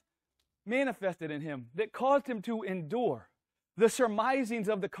strength manifested in him that caused him to endure the surmisings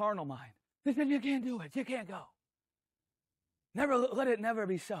of the carnal mind. They said, you can't do it. You can't go. Never let it never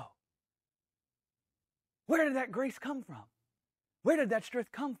be so. Where did that grace come from? Where did that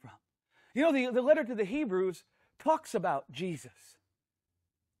strength come from? You know, the letter to the Hebrews talks about Jesus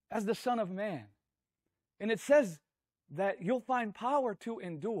as the Son of Man. And it says that you'll find power to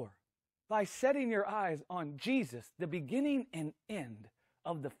endure by setting your eyes on Jesus, the beginning and end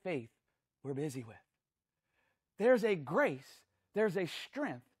of the faith we're busy with. There's a grace, there's a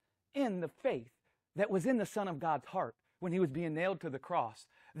strength in the faith that was in the Son of God's heart when he was being nailed to the cross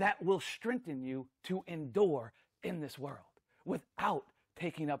that will strengthen you to endure in this world without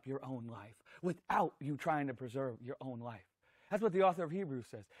taking up your own life, without you trying to preserve your own life. That's what the author of Hebrews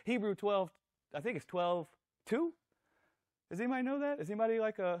says. Hebrew 12, I think it's 12:2. Does anybody know that? Is anybody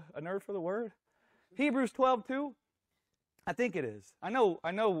like a nerd for the word? Hebrews 12:2. I think it is. I know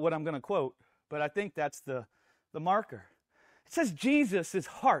what I'm going to quote, but I think that's the marker. It says Jesus'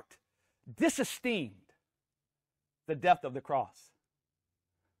 heart disesteemed the death of the cross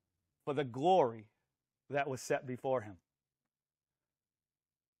for the glory that was set before him.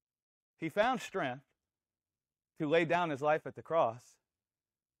 He found strength to lay down his life at the cross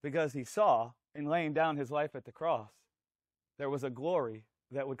because he saw in laying down his life at the cross there was a glory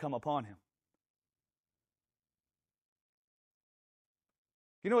that would come upon him.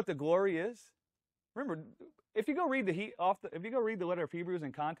 You know what the glory is? Remember, if you go read the letter of Hebrews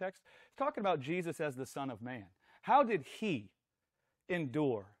in context, it's talking about Jesus as the Son of Man. How did he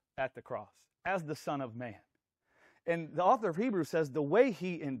endure at the cross as the Son of Man? And the author of Hebrews says the way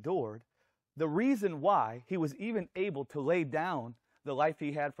he endured, the reason why he was even able to lay down the life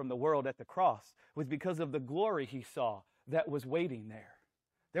he had from the world at the cross was because of the glory he saw that was waiting there.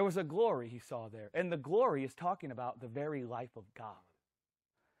 There was a glory he saw there. And the glory is talking about the very life of God.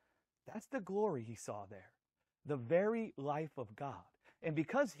 That's the glory he saw there. The very life of God. And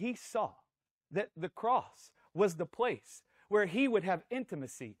because he saw that the cross was the place where he would have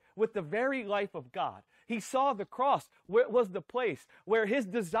intimacy with the very life of God, he saw the cross was the place where his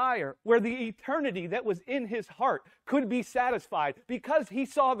desire, where the eternity that was in his heart could be satisfied, because he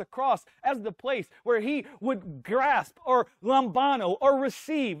saw the cross as the place where he would grasp or lambano or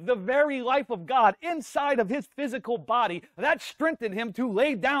receive the very life of God inside of his physical body. That strengthened him to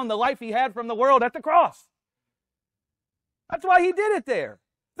lay down the life he had from the world at the cross. That's why he did it there.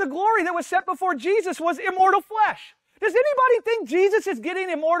 The glory that was set before Jesus was immortal flesh. Does anybody think Jesus is getting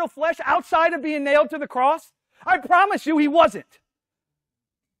immortal flesh outside of being nailed to the cross? I promise you he wasn't.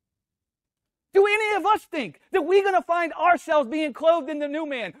 Do any of us think that we're going to find ourselves being clothed in the new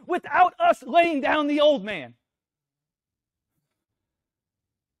man without us laying down the old man?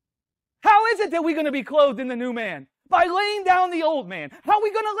 How is it that we're going to be clothed in the new man? By laying down the old man. How are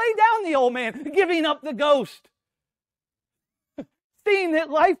we going to lay down the old man? Giving up the ghost. Seeing that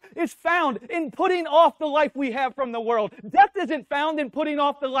life is found in putting off the life we have from the world. Death isn't found in putting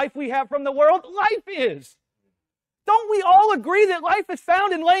off the life we have from the world. Life is. Don't we all agree that life is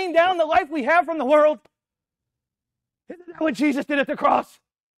found in laying down the life we have from the world? Isn't that what Jesus did at the cross?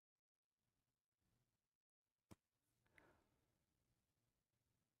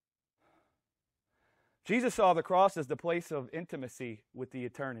 Jesus saw the cross as the place of intimacy with the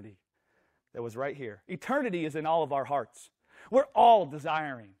eternity that was right here. Eternity is in all of our hearts. We're all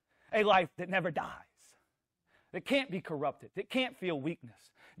desiring a life that never dies, that can't be corrupted, that can't feel weakness.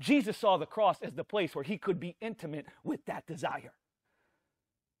 Jesus saw the cross as the place where he could be intimate with that desire.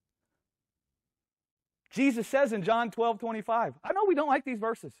 Jesus says in John 12:25. I know we don't like these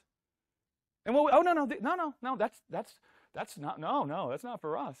verses. And no, that's not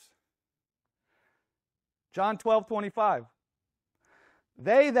for us. John 12:25.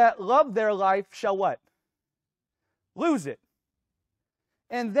 They that love their life shall what? Lose it.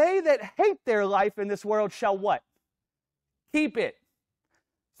 And they that hate their life in this world shall what? Keep it.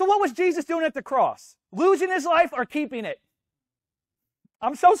 So what was Jesus doing at the cross? Losing his life or keeping it?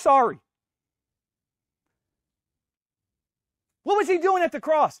 I'm so sorry. What was he doing at the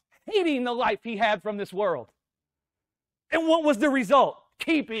cross? Hating the life he had from this world. And what was the result?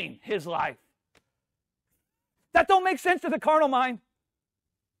 Keeping his life. That don't make sense to the carnal mind.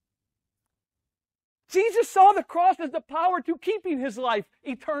 Jesus saw the cross as the power to keeping his life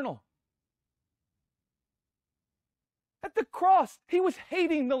eternal. At the cross, he was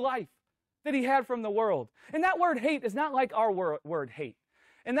hating the life that he had from the world. And that word hate is not like our word hate.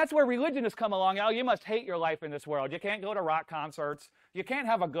 And that's where religion has come along. Oh, you must hate your life in this world. You can't go to rock concerts. You can't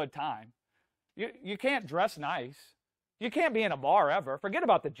have a good time. You can't dress nice. You can't be in a bar ever. Forget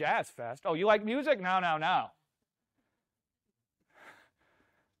about the jazz fest. Oh, you like music? No.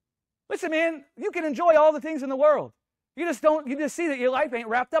 Listen, man, you can enjoy all the things in the world. You just see that your life ain't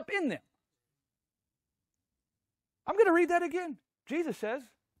wrapped up in them. I'm going to read that again. Jesus says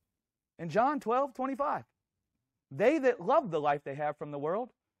in John 12:25, they that love the life they have from the world,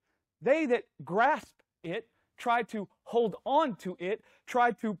 they that grasp it, try to hold on to it,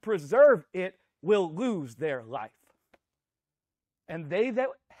 try to preserve it, will lose their life. And they that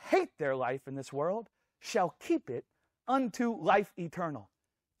hate their life in this world shall keep it unto life eternal.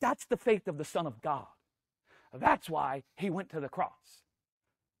 That's the faith of the Son of God. That's why he went to the cross.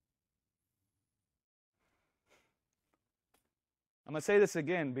 I'm going to say this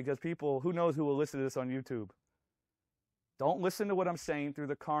again because people, who knows who will listen to this on YouTube. Don't listen to what I'm saying through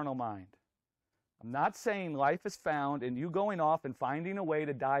the carnal mind. I'm not saying life is found in you going off and finding a way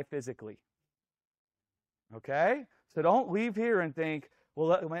to die physically. Okay? So don't leave here and think,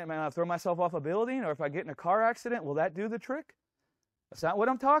 well, man, I'll throw myself off a building, or if I get in a car accident, will that do the trick? That's not what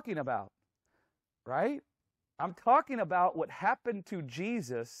I'm talking about, right? I'm talking about what happened to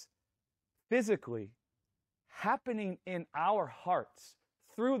Jesus physically, happening in our hearts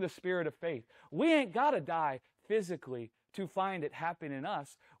through the spirit of faith. We ain't got to die physically to find it happen in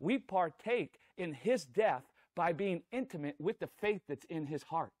us. We partake in his death by being intimate with the faith that's in his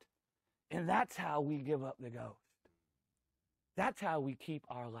heart. And that's how we give up the ghost. That's how we keep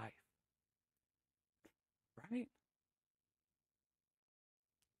our life. Right?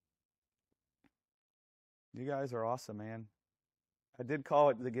 You guys are awesome, man. I did call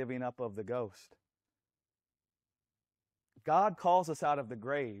it the giving up of the ghost. God calls us out of the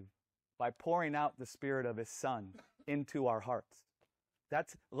grave by pouring out the Spirit of his Son into our hearts.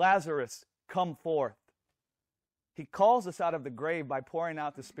 That's Lazarus, come forth. He calls us out of the grave by pouring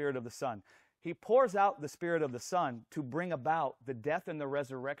out the Spirit of the Son. He pours out the Spirit of the Son to bring about the death and the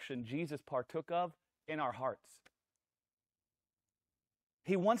resurrection Jesus partook of in our hearts.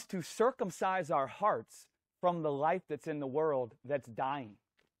 He wants to circumcise our hearts from the life that's in the world that's dying.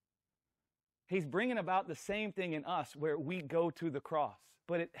 He's bringing about the same thing in us where we go to the cross,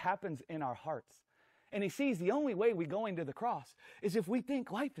 but it happens in our hearts. And he sees the only way we go into the cross is if we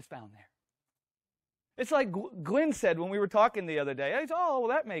think life is found there. It's like Glenn said when we were talking the other day. He said, oh, well,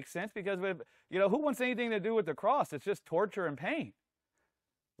 that makes sense because, who wants anything to do with the cross? It's just torture and pain.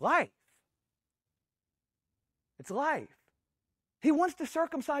 Life. It's life. He wants to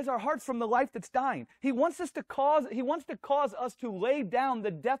circumcise our hearts from the life that's dying. He wants to cause us to lay down the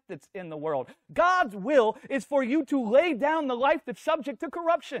death that's in the world. God's will is for you to lay down the life that's subject to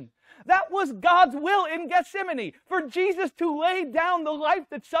corruption. That was God's will in Gethsemane, for Jesus to lay down the life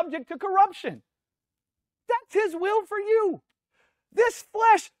that's subject to corruption. That's his will for you. This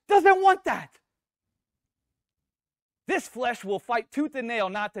flesh doesn't want that. This flesh will fight tooth and nail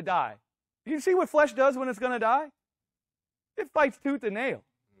not to die. You see what flesh does when it's going to die? It fights tooth and nail.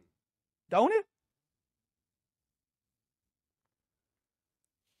 Don't it?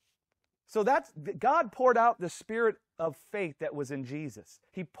 So God poured out the spirit of faith that was in Jesus.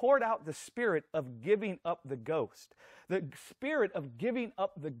 He poured out the spirit of giving up the ghost. The spirit of giving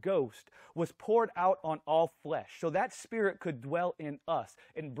up the ghost was poured out on all flesh. So that spirit could dwell in us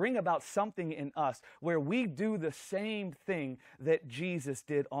and bring about something in us where we do the same thing that Jesus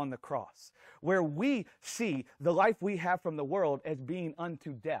did on the cross. Where we see the life we have from the world as being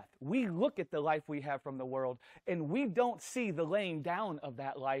unto death. We look at the life we have from the world and we don't see the laying down of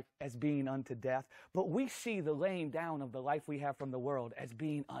that life as being unto death, but we see the laying down of the life we have from the world as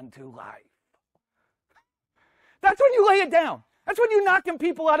being unto life. That's when you lay it down. That's when you're knocking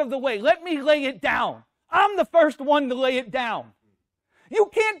people out of the way. Let me lay it down. I'm the first one to lay it down. You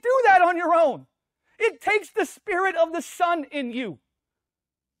can't do that on your own. It takes the Spirit of the Son in you.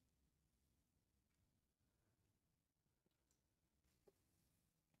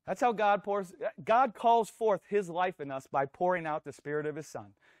 That's how God calls forth His life in us by pouring out the Spirit of His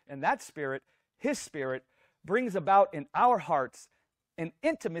Son. And that Spirit, His Spirit, brings about in our hearts an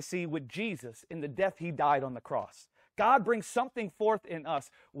intimacy with Jesus in the death He died on the cross. God brings something forth in us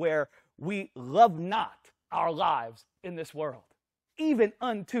where we love not our lives in this world, even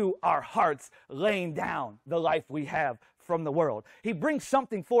unto our hearts laying down the life we have from the world. He brings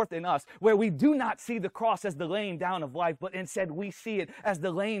something forth in us where we do not see the cross as the laying down of life, but instead we see it as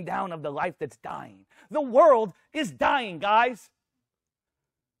the laying down of the life that's dying. The world is dying, guys.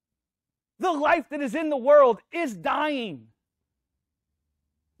 The life that is in the world is dying.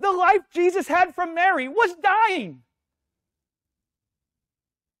 The life Jesus had from Mary was dying.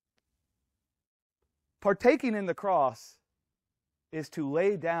 Partaking in the cross is to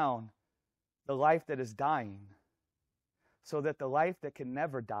lay down the life that is dying so that the life that can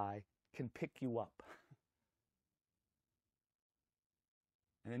never die can pick you up.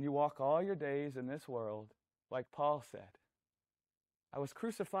 And then you walk all your days in this world, like Paul said, I was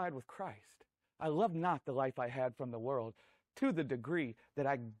crucified with Christ. I love not the life I had from the world to the degree that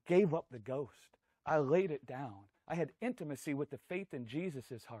I gave up the ghost. I laid it down. I had intimacy with the faith in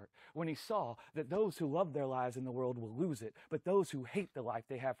Jesus' heart when He saw that those who love their lives in the world will lose it, but those who hate the life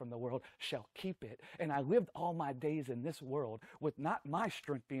they have from the world shall keep it. And I lived all my days in this world with not my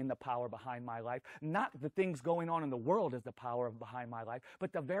strength being the power behind my life, not the things going on in the world as the power behind my life,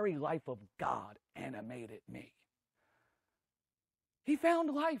 but the very life of God animated me. He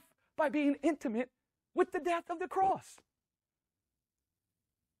found life by being intimate with the death of the cross.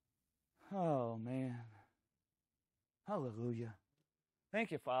 Oh, man. Hallelujah.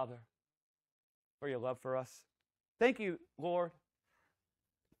 Thank you, Father, for your love for us. Thank you, Lord,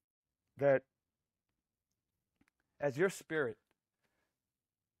 that as your Spirit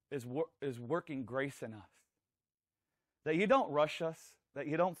is working grace in us, that you don't rush us, that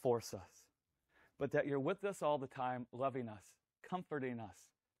you don't force us, but that you're with us all the time, loving us, comforting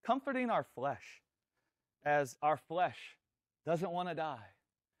our flesh, as our flesh doesn't want to die,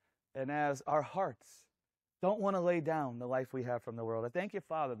 and as our hearts don't want to lay down the life we have from the world. I thank you,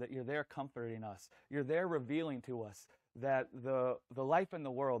 Father, that you're there comforting us. You're there revealing to us that the life in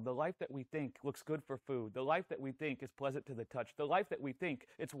the world, the life that we think looks good for food, the life that we think is pleasant to the touch, the life that we think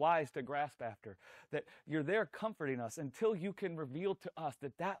it's wise to grasp after, that you're there comforting us until you can reveal to us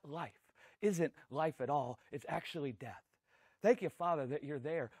that that life isn't life at all, it's actually death. Thank you, Father, that you're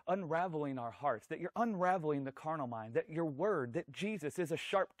there unraveling our hearts, that you're unraveling the carnal mind, that your word, that Jesus is a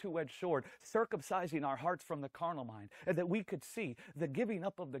sharp two-edged sword, circumcising our hearts from the carnal mind, and that we could see the giving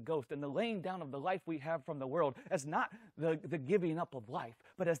up of the ghost and the laying down of the life we have from the world as not the giving up of life,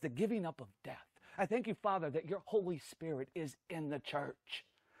 but as the giving up of death. I thank you, Father, that your Holy Spirit is in the church.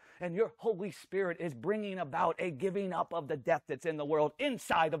 And your Holy Spirit is bringing about a giving up of the death that's in the world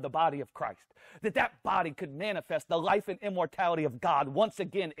inside of the body of Christ. That body could manifest the life and immortality of God once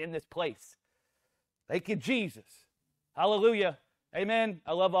again in this place. Thank you, Jesus. Hallelujah. Amen.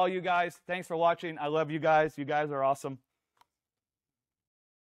 I love all you guys. Thanks for watching. I love you guys. You guys are awesome.